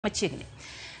Machiegni.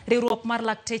 Riwruok mar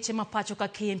Lakteche mapacho ka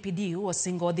KMPDU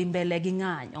osingo dhi mbele gi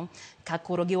ng'anyo ka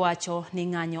koro giwacho ni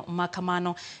ng'anyo ma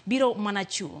kamano biro mana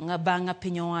chung' bang'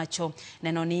 piny owacho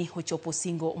neno ni ochopo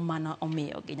singo mana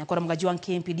omiyogi. Nyakoro Mgajwang'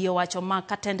 KMPDU wacho ma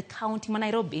katend kaunti ma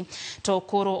Nairobi to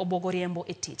koro obuogo riembo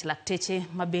e tich lakteche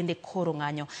ma bende koro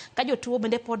ng'anyo ka jotuo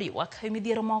bende pod ywak e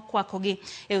midhiero ma okwakogi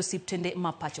e osiptende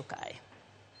ma pacho kae.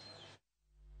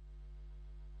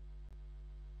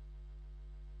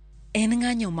 En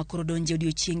ng'anyo ma koro donjo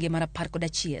odiochienge mar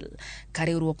 11 ka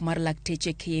riwruok mar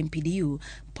Lakteche KMPDU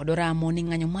pod oramo ni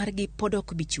ng'anyo margi pod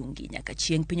ok bi chungi nyaka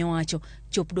chieng' piny owacho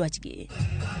chop dwachgi.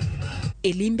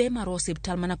 E limbe mar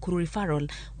osiptal ma Nakuru Referral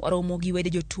waromo gi wede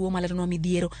jotuo maleronwa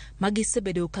midhiero ma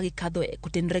gisebedo ka gikadhoe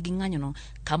kotenore gi ng'anyono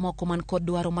ka moko man kod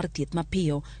dwaro mar thieth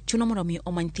mapiyo chuno mondo mi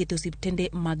omany thieth osiptende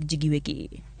mag ji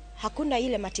giwegi. Hakuna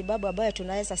ile matibabu ambayo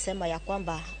tunaweza sema ya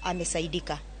kwamba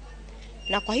amesaidika.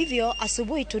 Na kwa hivyo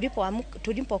asubuhi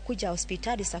tulipokuja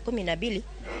hospitali saa 12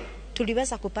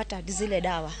 tuliweza kupata zile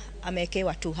dawa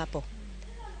amewekewa tu hapo.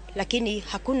 Lakini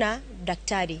hakuna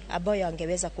daktari ambaye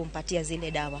angeweza kumpatia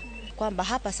zile dawa. Kwamba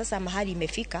hapa sasa mahali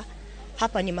imefika,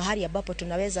 hapa ni mahali ambapo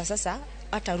tunaweza sasa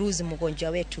hata ruhusu mgonjwa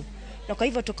wetu. Na kwa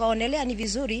hivyo tukaonelea ni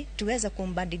vizuri tuweze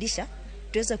kumbadilisha,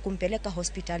 tuweze kumpeleka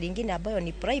hospitali nyingine ambayo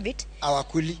ni private.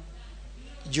 Awakuli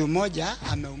juu moja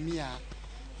ameumia.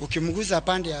 Ukimguza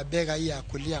pande ya bega hii ya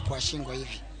kulia kwa shingo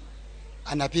hivi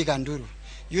anapiga nduru.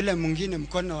 Yule mwingine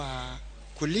mkono wa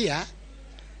kulia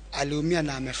aliumia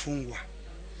na amefungwa.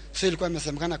 So ilikuwa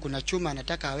imesemekana kuna chuma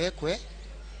anataka awekwe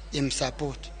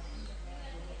imsupport.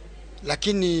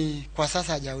 Lakini kwa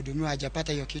sasa hajahudumiwa,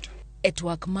 hajapata hiyo kitu.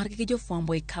 Etwak margi gi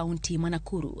jofwambo e kaunti ma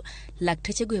Nakuru,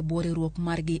 lakteche go e bwo riwruok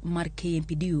margi mar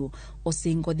KMPDU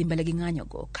osingo dhi mbele gi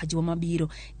ng'anyogo ka juma mabiro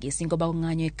gisingo bago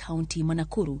ng'anyo e kaunti ma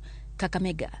Nakuru,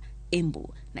 Kakamega,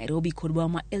 Embu, Nairobi kod boma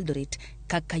ma Eldoret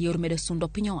kaka yor medo sundo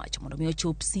piny owacho mondo mi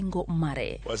ochop singo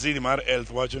mare. Waziri mar health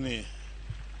wacho ni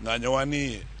ng'anyo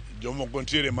wani jomoko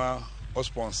ntiere ma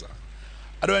sponsor.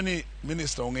 Adwa ni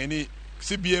minister ong'e ni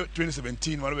CBA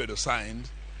 2017 mar bedo signed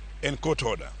en court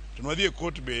order. Tunwadhi e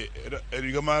court be e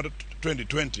higa mar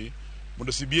 2020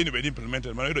 mondo CBA ni bed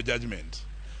implemented mar yudo judgment.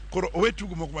 Koro owe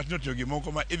tugo moko matino tiyo gi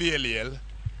moko ma idhi eliel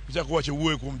ichako wacho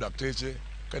wuoyo kuom dakteche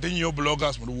kata nyiyo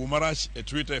bloggers mondo wuo marach e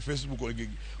Twitter, e Facebook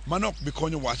mano ok bi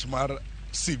konyo wach mar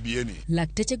CBA ni.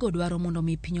 Lakteche go dwaro mondo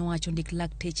mi piny owacho ndik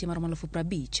lakteche mar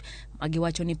 50,000 ma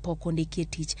giwacho ni pok ondiki e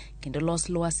tich kendo los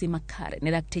lwasi makare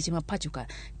ne lakteche ma pachoka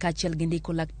kaachiel gi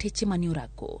ndiko lakteche mani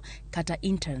orako kata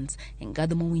interns e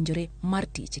ngadho mowinjore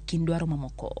mar tich e kind dwaro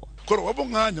mamoko. Koro wabo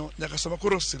ng'anyo nyaka sama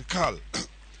koro sirkal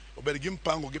obed gi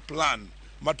mpango gi plan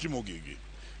mar timo gigi.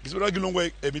 Gisebedo gilongo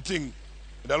e meeting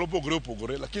ndalo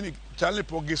pogore lakini chalni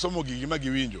pok gisomo gigi ma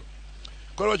giwinjo.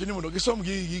 Koro wacho ni mondo gisom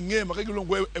gigi ng'e ma ka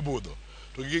gilongo e bodho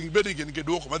to gibedi gin gi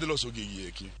duoko madhi loso gigi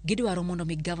eki. Gidwaro mondo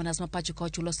mi governors ma pachoka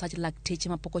ochulo sach lakteche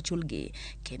ma pok ochulgi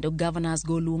kendo governors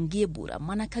go luongi e bura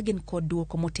mana ka gin kod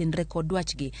duoko motenre kod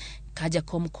dwachgi ka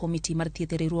jakom komiti mar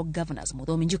thieth e riwruok governors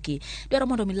Mudhomi Njuki dwaro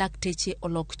mondo mi lakteche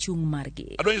olok chung'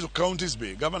 margi. Adwa nyiso counties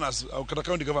be governors kata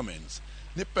county governments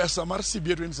ni pesa mar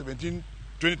CBA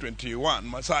 2017-2021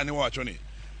 ma sani wacho ni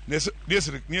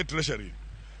nie treasury.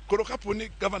 Koro kapo ni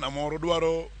governor moro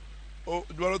dwaro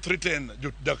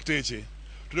 310 dakteche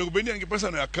to nego bendi angi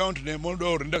pesa no account ne mondo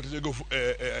or dakteche go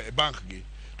e bank gi.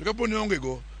 To kapo ni onge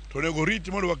go to nego rit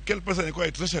mondo wakel pesa ne ko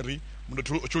e treasury mondo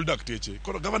ochul dakteche.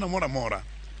 Koro governor mora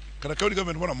kata county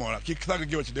government mora kik thag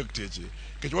gi wach dakteche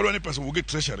kech wadwa ni pesa wuog e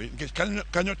treasury kech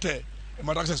kanyo te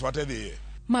ma taxes wate dhiye.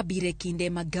 Mabire kinde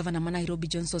ma gavana ma Nairobi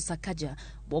Johnson Sakaja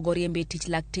buogo riembe tich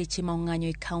lakteche ma ong'anyo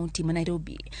e kaunti ma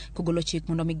Nairobi kogolo chik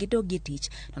mondo mi gidogi e tich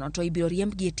nono to ibiro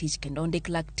riembgi e tich kendo ondik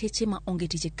lakteche ma onge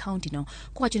tich e kaunti no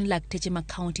kowacho ni lakteche ma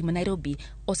kaunti ma Nairobi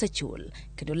osechul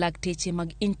kendo lakteche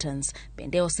mag interns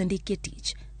bende osendiki e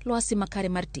tich. Lwasi makare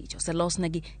mar tich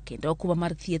oselosnegi kendo okumba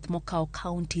mar thieth mokawo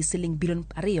kaunti siling bilion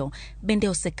 2 bende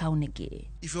osekawnegi.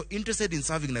 If you're interested in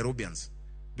serving Nairobians,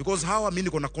 because hawa mimi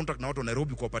niko na contract na watu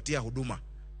Nairobi kuwapatia huduma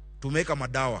tumeka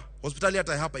madawa. Hospitali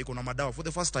hata hapa iko na madawa for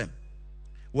the first time.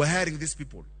 We're hiring these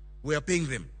people. We are paying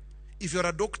them. If you're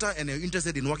a doctor and you're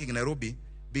interested in working in Nairobi,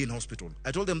 be in hospital.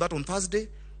 I told them that on Thursday.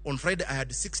 On Friday, I had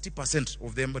 60%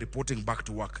 of them reporting back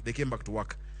to work. They came back to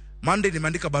work. Monday,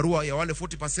 nimeandika barua ya wale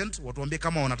 40% watuambie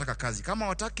kama wanataka kazi. Kama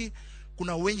wataki,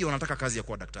 kuna wengi wanataka kazi ya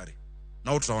kuwa daktari.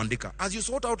 Na tutawaandika. As you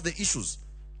sort out the issues,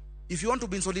 if you want to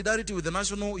be in solidarity with the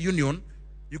National Union,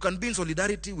 you can be in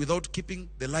solidarity without keeping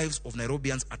the lives of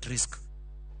Nairobians at risk.